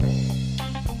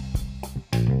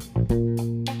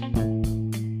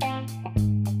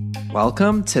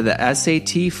Welcome to the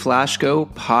SAT Flash Go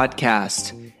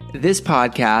podcast. This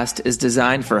podcast is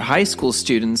designed for high school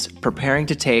students preparing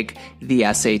to take the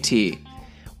SAT.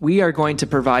 We are going to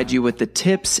provide you with the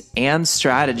tips and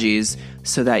strategies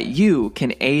so that you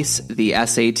can ace the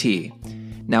SAT.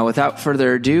 Now, without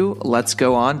further ado, let's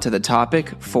go on to the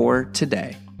topic for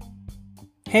today.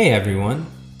 Hey everyone,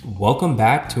 welcome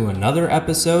back to another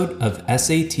episode of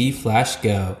SAT Flash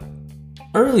Go.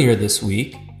 Earlier this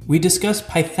week, we discussed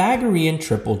Pythagorean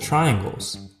triple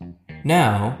triangles.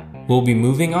 Now, we'll be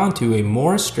moving on to a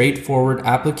more straightforward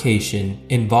application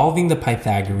involving the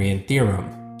Pythagorean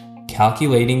theorem,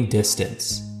 calculating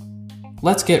distance.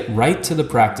 Let's get right to the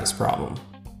practice problem.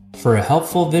 For a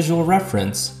helpful visual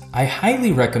reference, I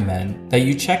highly recommend that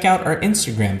you check out our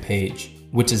Instagram page,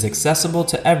 which is accessible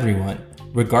to everyone,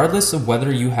 regardless of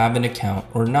whether you have an account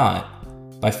or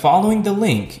not, by following the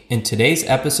link in today's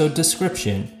episode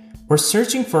description or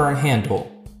searching for our handle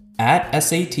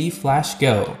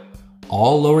 @SATFlashGo,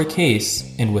 all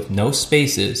lowercase and with no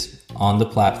spaces on the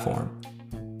platform.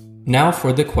 Now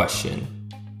for the question.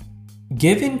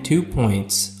 Given 2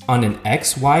 points on an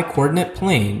XY coordinate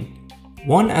plane,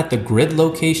 one at the grid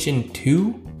location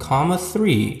 2,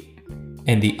 3,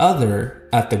 and the other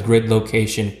at the grid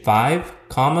location 5,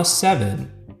 7,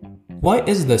 what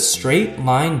is the straight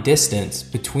line distance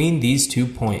between these 2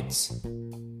 points?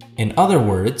 In other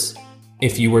words,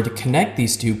 if you were to connect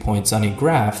these 2 points on a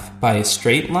graph by a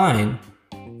straight line,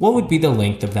 what would be the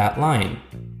length of that line?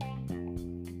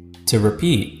 To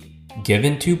repeat,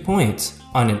 given 2 points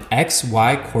on an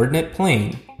XY coordinate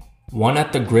plane, one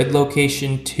at the grid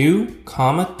location 2,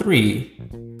 3,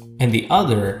 and the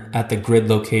other at the grid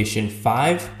location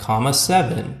 5,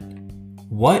 7,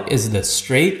 what is the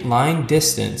straight line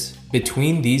distance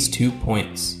between these 2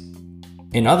 points?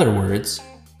 In other words,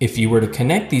 if you were to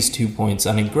connect these 2 points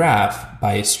on a graph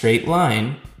by a straight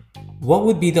line, what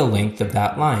would be the length of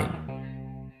that line?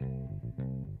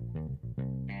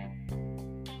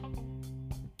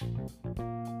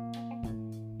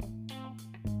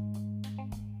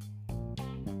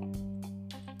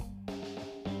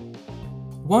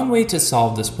 One way to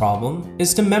solve this problem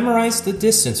is to memorize the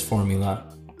distance formula,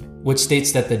 which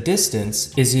states that the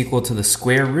distance is equal to the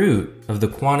square root of the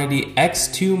quantity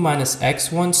x2 minus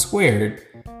x1 squared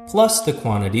plus the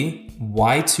quantity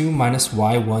y2 minus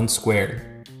y1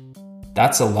 squared.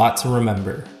 That's a lot to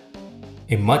remember.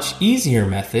 A much easier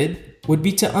method would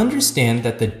be to understand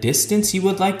that the distance you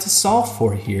would like to solve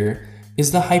for here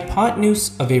is the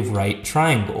hypotenuse of a right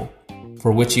triangle,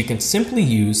 for which you can simply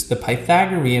use the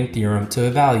Pythagorean theorem to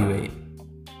evaluate.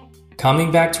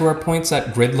 Coming back to our points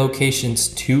at grid locations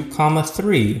 2,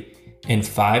 3 and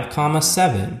 5,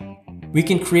 7, we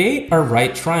can create our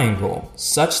right triangle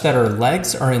such that our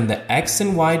legs are in the x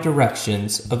and y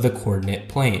directions of the coordinate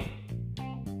plane.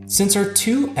 Since our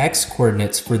two x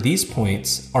coordinates for these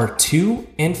points are 2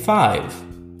 and 5,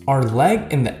 our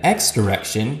leg in the x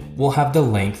direction will have the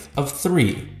length of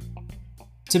 3.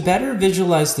 To better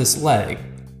visualize this leg,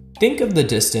 think of the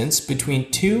distance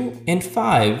between 2 and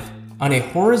 5 on a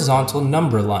horizontal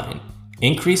number line,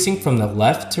 increasing from the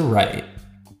left to right.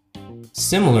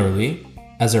 Similarly,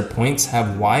 as our points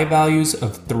have y values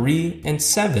of 3 and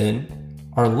 7,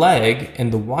 our leg in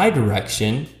the y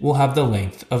direction will have the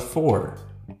length of 4.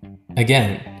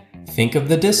 Again, think of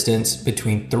the distance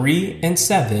between 3 and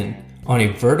 7 on a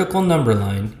vertical number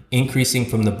line, increasing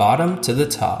from the bottom to the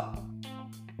top.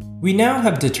 We now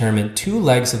have determined 2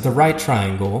 legs of the right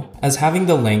triangle as having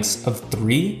the lengths of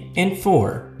 3 and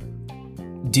 4.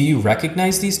 Do you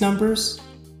recognize these numbers?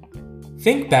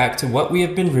 Think back to what we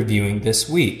have been reviewing this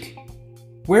week.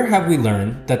 Where have we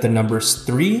learned that the numbers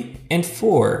 3 and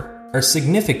 4 are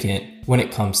significant when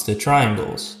it comes to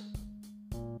triangles?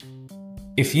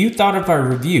 If you thought of our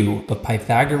review of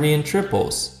Pythagorean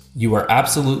triples, you are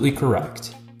absolutely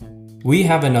correct. We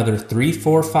have another 3,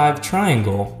 4, 5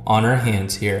 triangle on our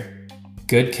hands here.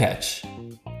 Good catch.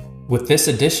 With this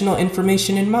additional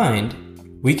information in mind,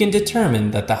 we can determine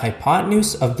that the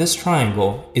hypotenuse of this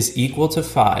triangle is equal to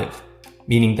 5,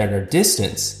 meaning that our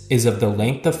distance is of the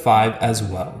length of 5 as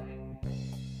well.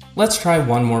 Let's try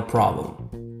one more problem.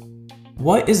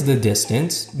 What is the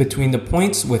distance between the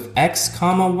points with x,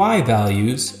 y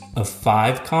values of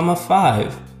 5,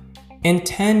 5 and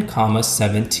 10,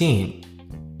 17?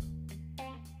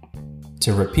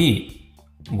 To repeat,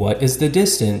 what is the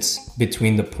distance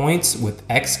between the points with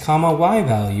x, y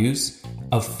values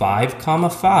of 5,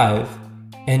 5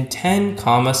 and 10,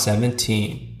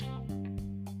 17?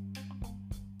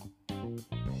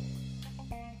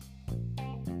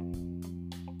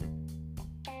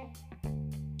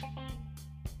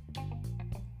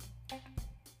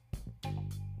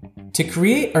 To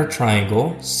create our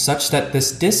triangle such that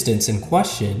this distance in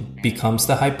question becomes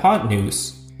the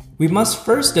hypotenuse, we must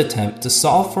first attempt to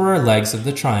solve for our legs of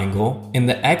the triangle in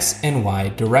the x and y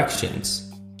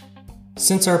directions.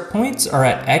 Since our points are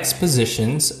at x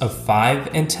positions of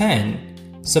 5 and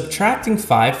 10, subtracting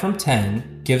 5 from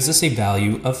 10 gives us a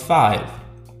value of 5,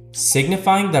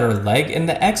 signifying that our leg in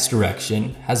the x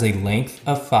direction has a length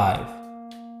of 5.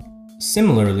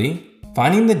 Similarly,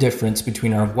 finding the difference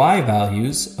between our y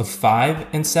values of 5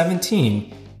 and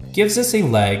 17 gives us a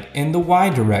leg in the y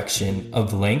direction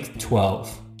of length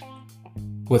 12.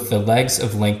 With the legs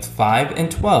of length 5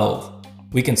 and 12,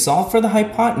 we can solve for the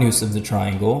hypotenuse of the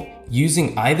triangle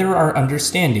using either our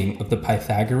understanding of the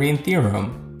Pythagorean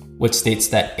theorem, which states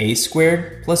that a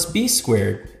squared plus b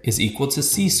squared is equal to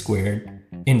c squared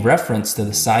in reference to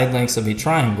the side lengths of a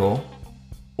triangle,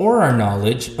 or our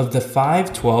knowledge of the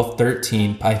 5, 12,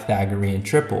 13 Pythagorean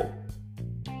triple.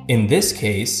 In this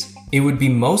case, it would be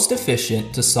most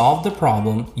efficient to solve the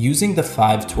problem using the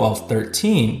 5, 12,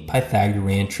 13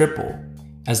 Pythagorean triple,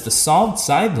 as the solved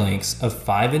side lengths of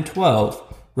 5 and 12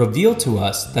 reveal to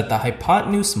us that the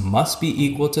hypotenuse must be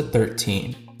equal to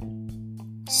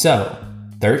 13. So,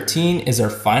 13 is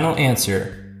our final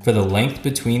answer for the length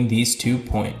between these 2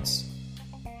 points.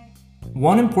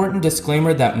 One important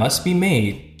disclaimer that must be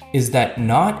made is that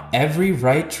not every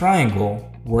right triangle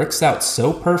works out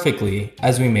so perfectly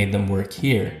as we made them work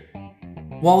here.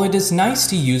 While it is nice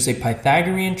to use a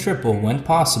Pythagorean triple when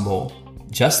possible,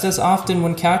 just as often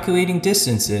when calculating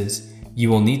distances, you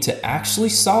will need to actually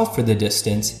solve for the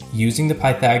distance using the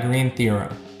Pythagorean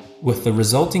theorem, with the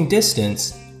resulting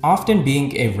distance often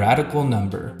being a radical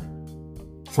number.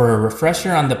 For a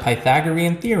refresher on the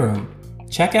Pythagorean theorem,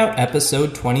 check out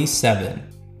episode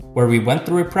 27, where we went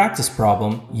through a practice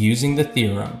problem using the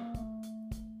theorem.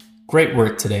 Great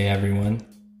work today, everyone.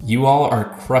 You all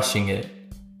are crushing it.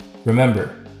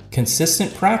 Remember,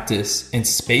 consistent practice and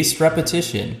spaced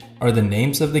repetition are the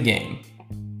names of the game.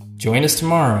 Join us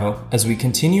tomorrow as we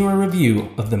continue our review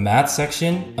of the math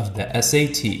section of the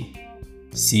SAT.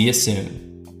 See you soon.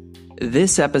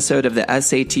 This episode of the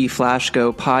SAT Flash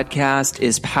Go podcast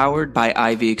is powered by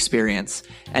Ivy Experience,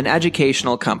 an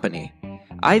educational company.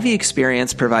 Ivy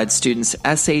Experience provides students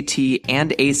SAT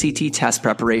and ACT test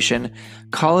preparation,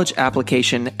 college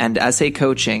application and essay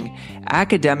coaching,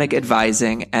 academic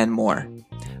advising, and more.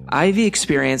 Ivy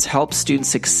Experience helps students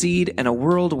succeed in a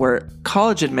world where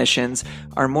college admissions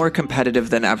are more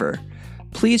competitive than ever.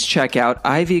 Please check out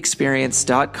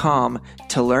ivyexperience.com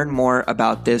to learn more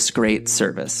about this great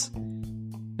service.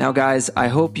 Now, guys, I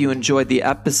hope you enjoyed the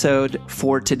episode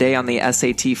for today on the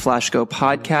SAT Flash Go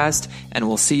podcast, and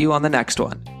we'll see you on the next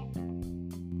one.